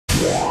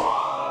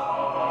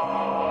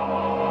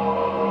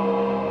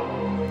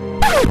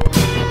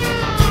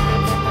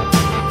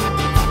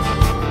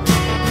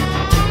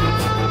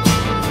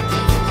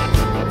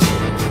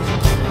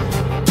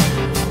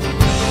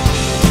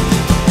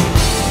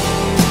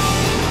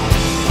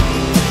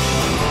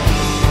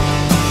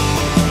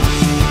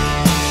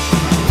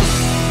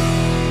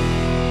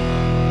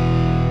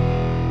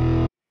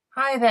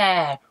Hi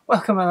there!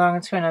 Welcome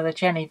along to another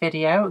Jenny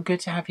video. Good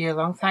to have you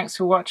along. Thanks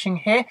for watching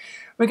here.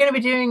 We're going to be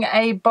doing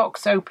a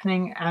box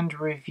opening and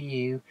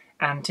review.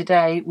 And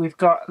today we've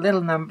got a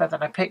little number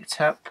that I picked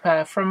up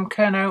from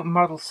Kirk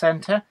Model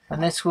Centre.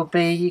 And this will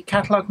be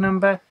catalogue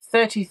number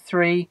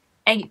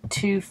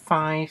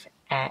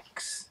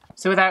 33825X.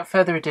 So without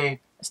further ado,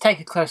 let's take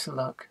a closer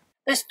look.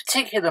 This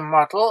particular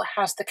model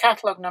has the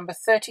catalogue number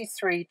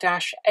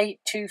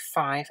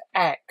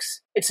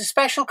 33-825X. It's a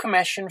special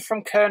commission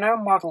from Kirk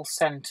Model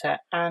Centre,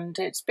 and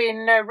it's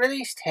been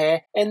released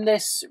here in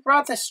this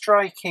rather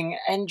striking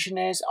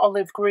engineer's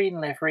olive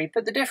green livery.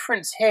 But the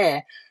difference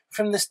here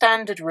from the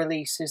standard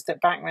releases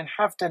that Bachmann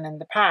have done in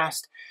the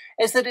past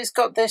is that it's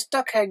got this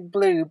duck egg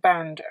blue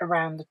band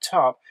around the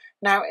top.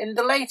 Now, in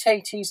the late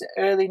 80s,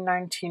 early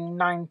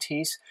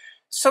 1990s,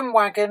 some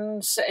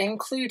wagons,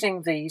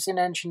 including these in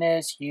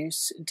engineers'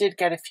 use, did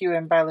get a few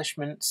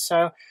embellishments,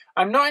 so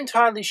I'm not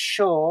entirely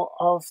sure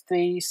of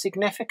the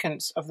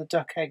significance of the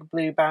duck egg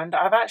blue band.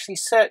 I've actually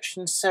searched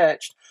and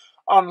searched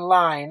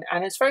online,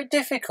 and it's very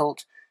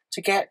difficult to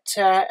get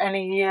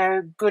any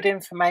good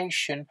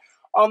information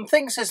on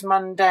things as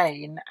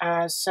mundane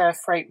as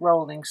freight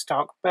rolling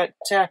stock. But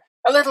a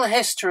little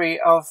history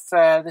of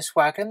this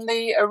wagon.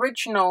 The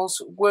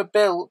originals were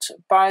built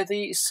by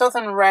the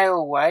Southern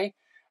Railway,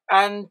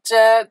 and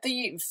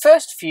the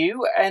first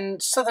few, in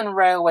Southern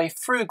Railway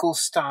frugal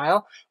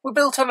style, were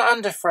built on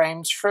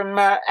underframes from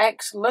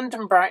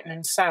ex-London, Brighton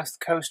and South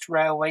Coast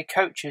Railway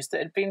coaches that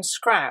had been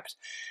scrapped.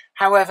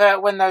 However,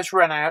 when those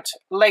ran out,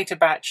 later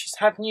batches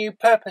had new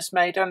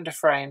purpose-made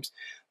underframes.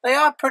 They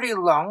are pretty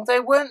long. They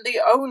weren't the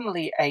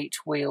only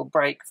 8-wheel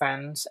brake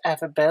vans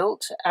ever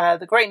built.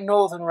 The Great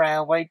Northern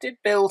Railway did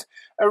build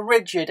a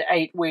rigid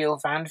 8-wheel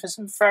van for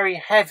some very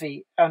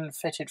heavy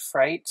unfitted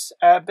freights,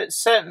 but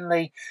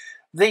certainly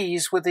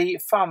these were the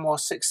far more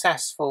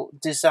successful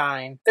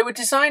design. They were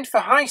designed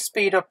for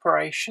high-speed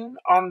operation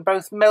on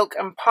both milk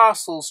and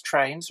parcels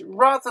trains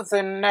rather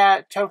than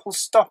total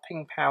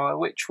stopping power,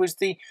 which was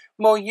the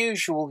more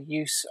usual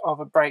use of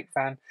a brake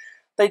van.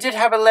 They did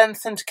have a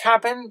lengthened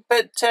cabin,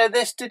 but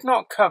this did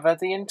not cover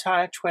the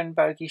entire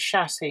twin-bogie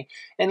chassis.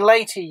 In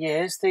later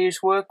years,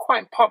 these were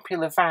quite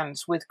popular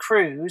vans with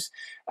crews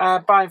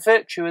by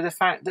virtue of the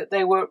fact that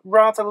they were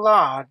rather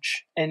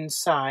large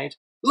inside.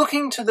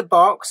 Looking to the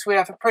box, we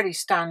have a pretty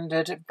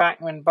standard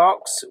Bachmann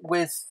box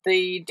with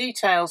the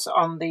details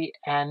on the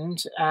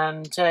end,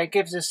 and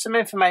gives us some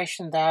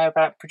information there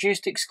about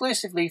produced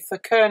exclusively for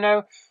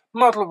Kirk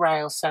Model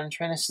Rail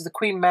Centre, and this is the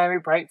Queen Mary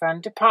brake van,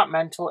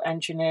 Departmental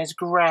Engineers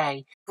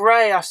Grey.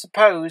 Grey, I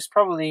suppose,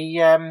 probably,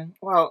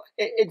 well,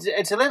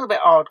 it's a little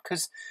bit odd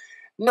because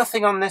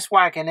nothing on this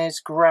wagon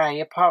is grey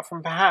apart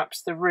from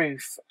perhaps the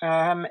roof.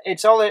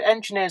 It's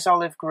engineers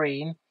olive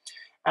green.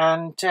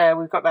 And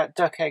we've got that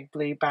duck egg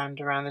blue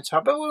band around the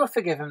top, but we'll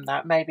forgive them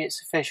that. Maybe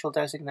its official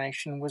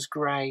designation was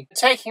grey.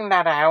 Taking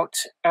that out,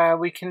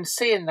 we can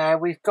see in there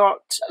we've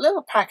got a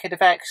little packet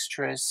of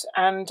extras,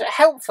 and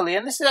helpfully,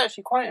 and this is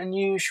actually quite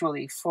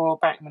unusually for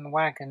Bachmann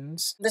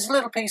wagons, there's a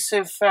little piece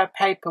of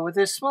paper with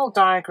a small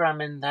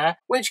diagram in there,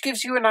 which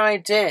gives you an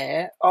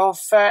idea of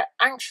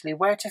actually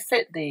where to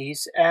fit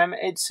these.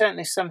 It's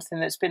certainly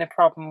something that's been a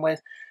problem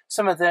with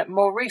some of the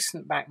more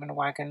recent Bachmann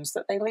wagons,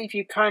 that they leave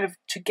you kind of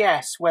to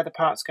guess where the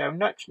parts go.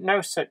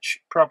 No such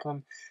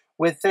problem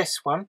with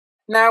this one.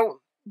 Now,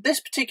 this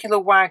particular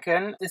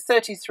wagon, the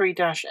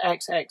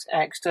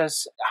 33-XXX,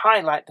 does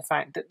highlight the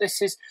fact that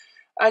this is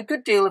a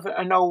good deal of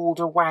an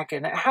older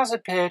wagon. It has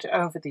appeared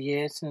over the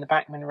years in the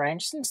Bachmann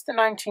range since the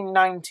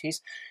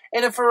 1990s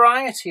in a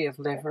variety of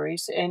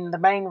liveries in the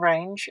main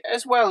range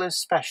as well as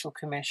special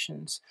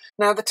commissions.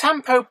 Now, the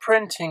tampo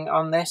printing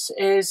on this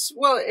is,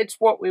 well, it's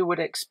what we would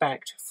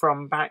expect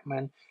from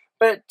Bachmann.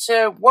 But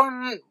I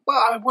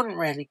wouldn't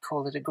really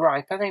call it a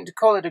gripe. I think to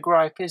call it a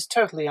gripe is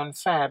totally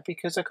unfair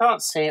because I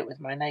can't see it with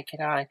my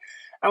naked eye.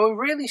 And we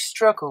really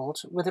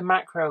struggled with a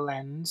macro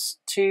lens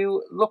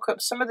to look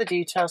up some of the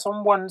details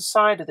on one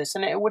side of this,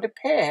 and it would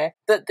appear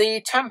that the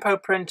tampo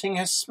printing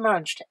has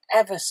smudged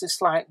ever so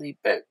slightly,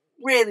 but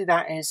really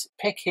that is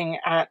picking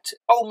at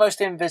almost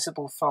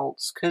invisible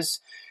faults because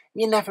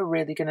you're never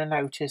really going to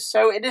notice,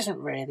 so it isn't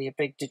really a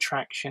big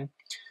detraction.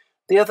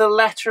 The other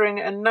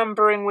lettering and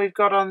numbering we've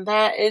got on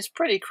there is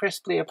pretty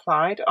crisply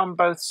applied on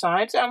both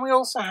sides, and we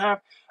also have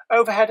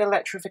overhead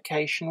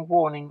electrification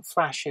warning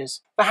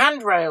flashes. The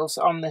handrails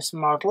on this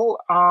model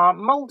are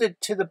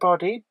moulded to the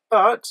body,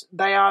 but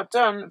they are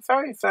done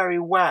very, very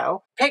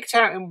well. Picked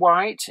out in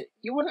white,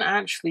 you wouldn't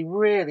actually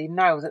really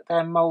know that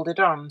they're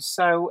moulded on,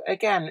 so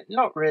again,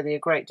 not really a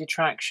great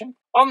detraction.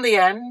 On the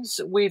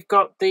ends, we've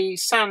got the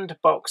sand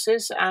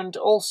boxes and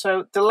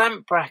also the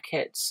lamp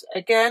brackets.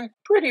 Again,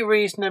 pretty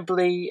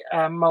reasonably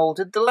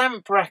moulded. The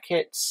lamp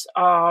brackets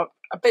are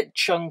a bit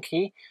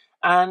chunky,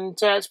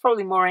 and it's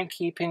probably more in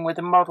keeping with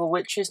a model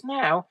which is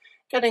now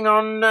getting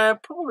on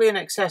probably in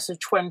excess of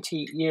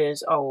 20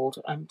 years old.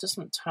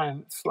 Doesn't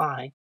time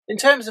fly? In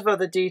terms of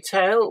other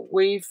detail,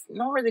 we've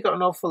not really got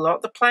an awful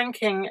lot. The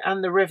planking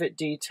and the rivet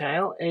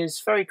detail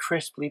is very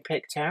crisply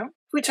picked out.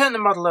 If we turn the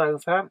model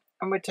over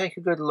and we take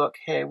a good look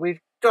here,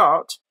 we've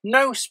got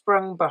no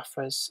sprung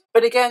buffers.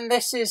 But again,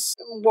 this is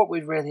what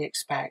we'd really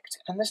expect,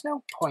 and there's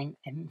no point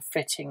in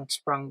fitting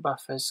sprung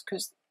buffers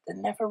because they're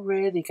never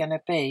really going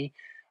to be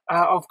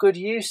of good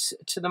use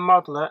to the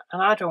modeller,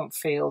 and I don't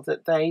feel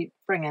that they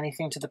bring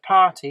anything to the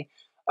party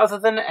other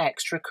than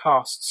extra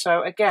cost.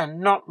 So again,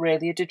 not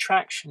really a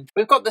detraction.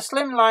 We've got the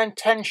slimline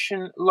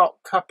tension lock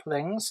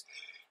couplings.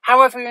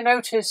 However, you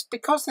notice,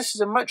 because this is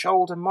a much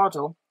older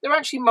model, they're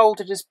actually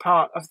moulded as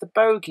part of the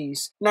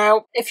bogies.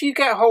 Now, if you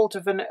get hold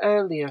of an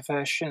earlier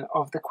version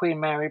of the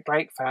Queen Mary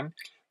brake van,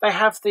 they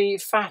have the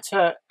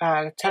fatter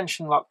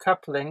tension lock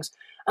couplings,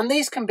 and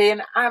these can be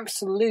an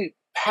absolute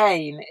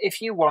pain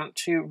if you want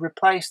to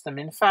replace them.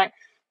 In fact,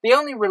 the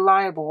only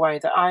reliable way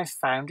that I've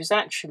found is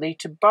actually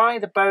to buy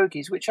the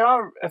bogies, which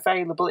are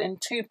available in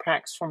 2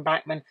 packs from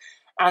Bachmann,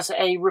 as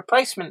a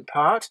replacement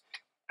part,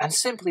 and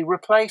simply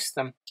replace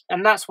them.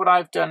 And that's what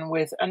I've done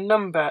with a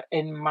number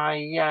in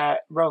my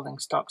rolling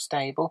stock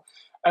stable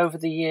over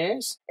the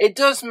years. It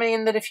does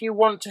mean that if you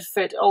want to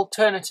fit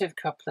alternative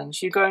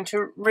couplings, you're going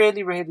to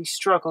really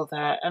struggle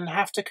there and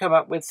have to come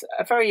up with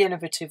a very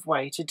innovative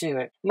way to do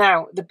it.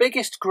 Now, the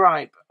biggest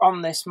gripe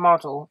on this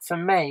model for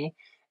me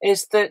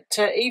is that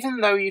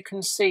even though you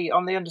can see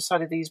on the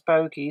underside of these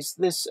bogies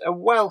there's a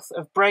wealth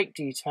of brake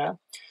detail,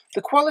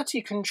 the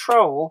quality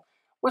control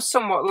was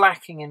somewhat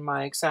lacking in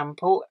my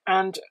example,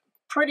 and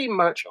pretty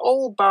much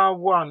all bar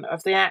one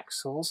of the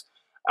axles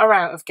are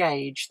out of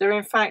gauge. They're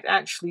in fact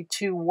actually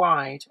too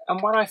wide,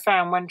 and what I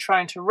found when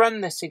trying to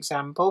run this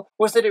example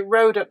was that it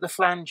rode up the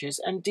flanges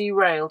and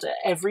derailed at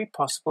every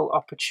possible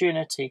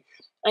opportunity.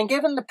 And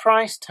given the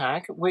price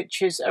tag,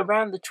 which is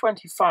around the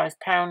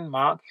 £25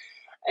 mark,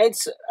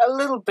 it's a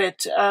little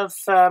bit of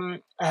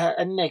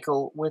a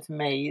niggle with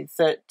me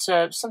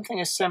that something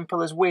as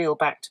simple as wheel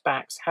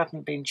back-to-backs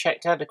hadn't been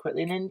checked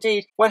adequately. And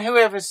indeed, when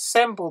whoever's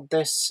assembled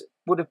this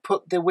would have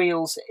put the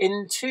wheels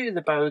into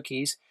the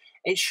bogies,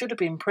 it should have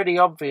been pretty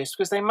obvious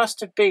because they must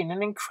have been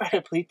an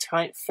incredibly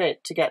tight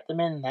fit to get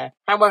them in there.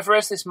 However,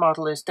 as this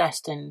model is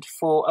destined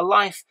for a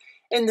life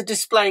in the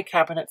display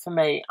cabinet for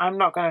me, I'm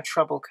not going to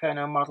trouble Kirk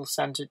Model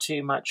Centre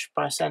too much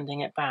by sending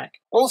it back.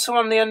 Also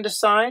on the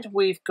underside,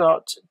 we've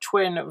got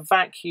twin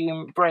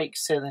vacuum brake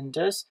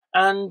cylinders,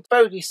 and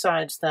bogie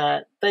sides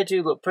there, they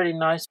do look pretty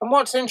nice. And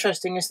what's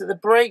interesting is that the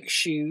brake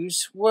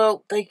shoes,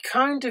 well, they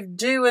kind of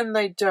do and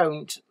they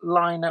don't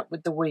line up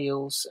with the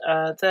wheels.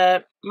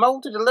 They're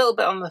moulded a little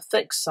bit on the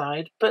thick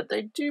side, but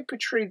they do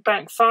protrude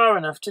back far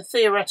enough to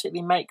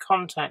theoretically make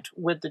contact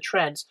with the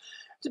treads.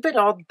 It's a bit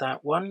odd,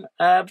 that one,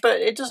 but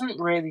it doesn't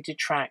really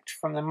detract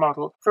from the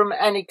model from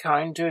any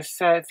kind of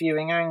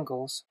viewing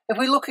angles. If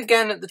we look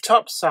again at the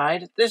top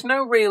side, there's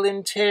no real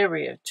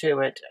interior to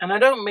it, and I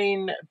don't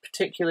mean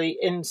particularly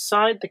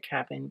inside the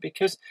cabin,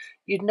 because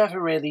you'd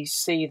never really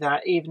see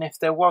that even if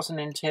there was an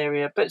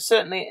interior, but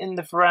certainly in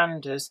the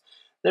verandas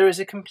there is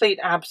a complete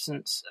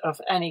absence of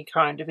any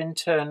kind of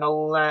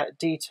internal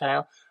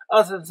detail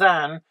other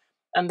than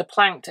the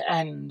planked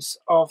ends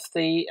of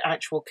the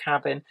actual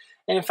cabin.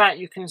 And in fact,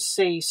 you can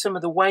see some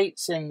of the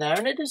weights in there,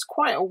 and it is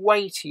quite a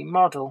weighty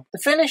model. The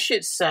finish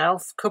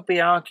itself could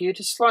be argued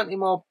is slightly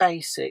more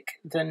basic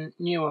than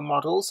newer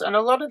models, and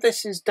a lot of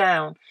this is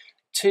down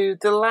to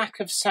the lack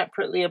of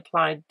separately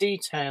applied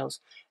details.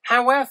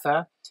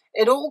 However,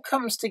 it all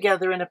comes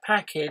together in a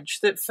package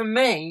that for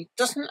me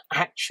doesn't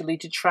actually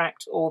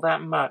detract all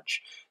that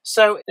much.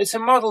 So it's a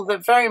model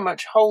that very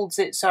much holds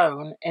its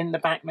own in the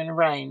Bachmann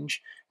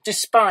range,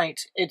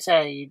 despite its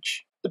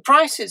age. The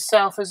price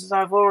itself, as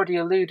I've already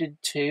alluded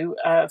to,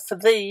 for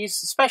these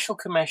special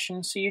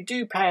commissions, so you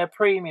do pay a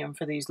premium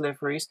for these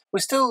liveries, we're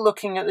still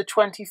looking at the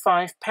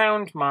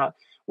 £25 mark,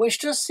 which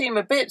does seem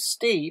a bit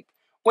steep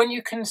when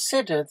you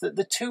consider that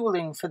the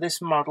tooling for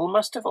this model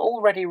must have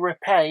already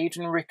repaid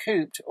and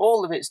recouped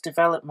all of its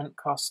development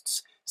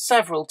costs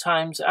several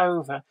times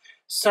over.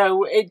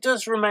 So it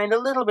does remain a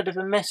little bit of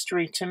a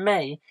mystery to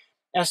me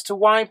as to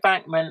why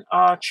Bachmann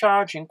are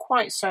charging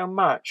quite so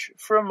much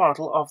for a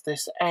model of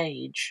this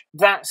age.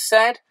 That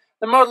said,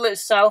 the model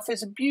itself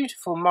is a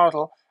beautiful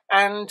model,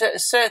 and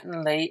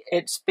certainly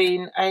it's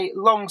been a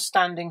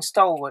long-standing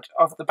stalwart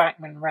of the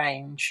Bachmann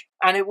range,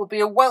 and it will be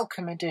a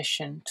welcome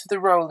addition to the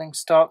rolling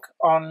stock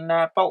on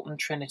Bolton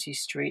Trinity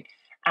Street,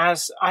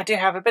 as I do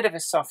have a bit of a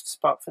soft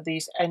spot for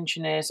these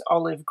Engineers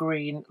olive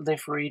green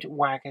liveried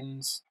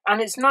wagons. And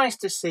it's nice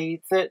to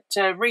see that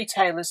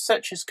retailers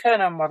such as Kirk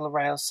Model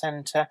Rail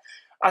Centre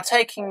are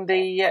taking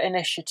the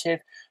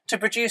initiative to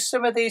produce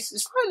some of these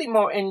slightly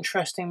more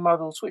interesting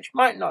models which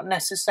might not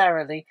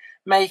necessarily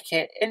make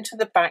it into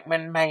the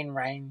Bachmann main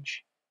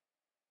range.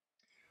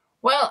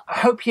 Well, I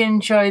hope you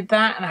enjoyed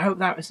that, and I hope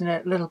that was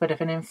a little bit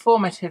of an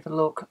informative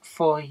look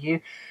for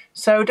you.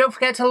 So don't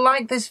forget to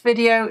like this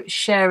video,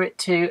 share it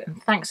too,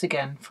 and thanks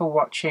again for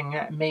watching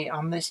me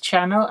on this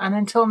channel. And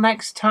until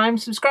next time,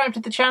 subscribe to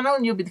the channel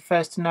and you'll be the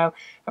first to know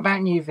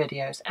about new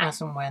videos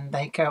as and when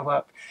they go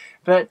up.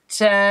 But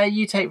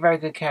you take very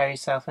good care of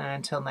yourself, and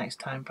until next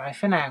time, bye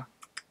for now.